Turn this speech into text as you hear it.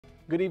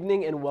Good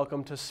evening and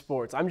welcome to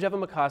sports. I'm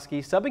Jevin McCoskey,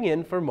 subbing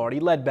in for Marty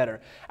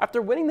Ledbetter.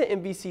 After winning the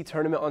MVC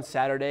tournament on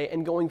Saturday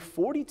and going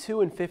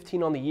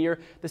 42-15 on the year,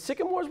 the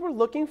Sycamores were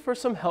looking for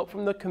some help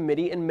from the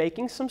committee in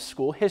making some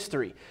school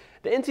history.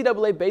 The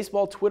NCAA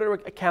baseball Twitter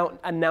account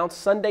announced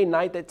Sunday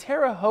night that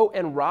Terre, Haute,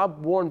 and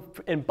Bob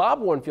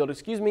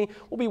Warrenfield,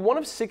 will be one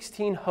of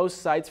 16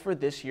 host sites for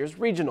this year's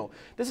regional.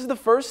 This is the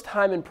first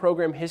time in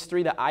program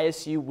history that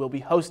ISU will be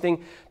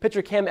hosting.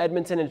 Pitcher Cam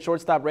Edmonton and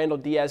shortstop Randall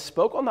Diaz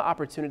spoke on the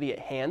opportunity at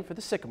hand for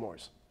the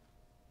Sycamores.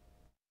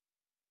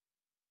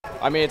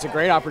 I mean, it's a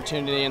great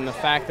opportunity, and the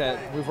fact that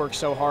we've worked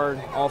so hard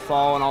all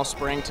fall and all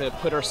spring to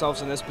put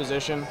ourselves in this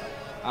position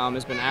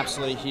has been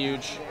absolutely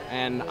huge,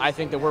 and I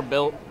think that we're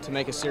built to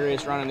make a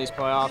serious run in these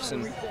playoffs,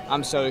 and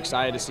I'm so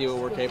excited to see what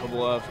we're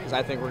capable of because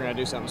I think we're going to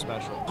do something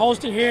special.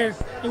 Hosting here,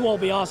 it will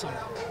be awesome.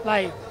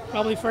 Like,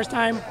 probably first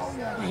time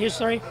in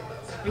history,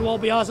 it will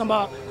be awesome,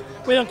 but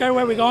we don't care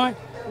where we're going.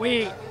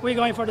 We're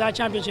going for that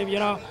championship, you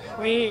know.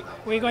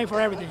 We're going for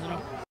everything, you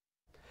know.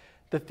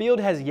 The field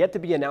has yet to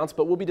be announced,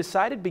 but will be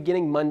decided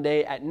beginning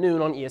Monday at noon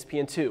on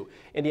ESPN2.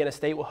 Indiana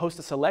State will host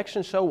a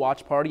selection show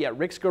watch party at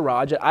Rick's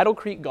Garage at Idle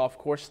Creek Golf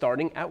Course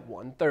starting at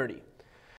 1:30.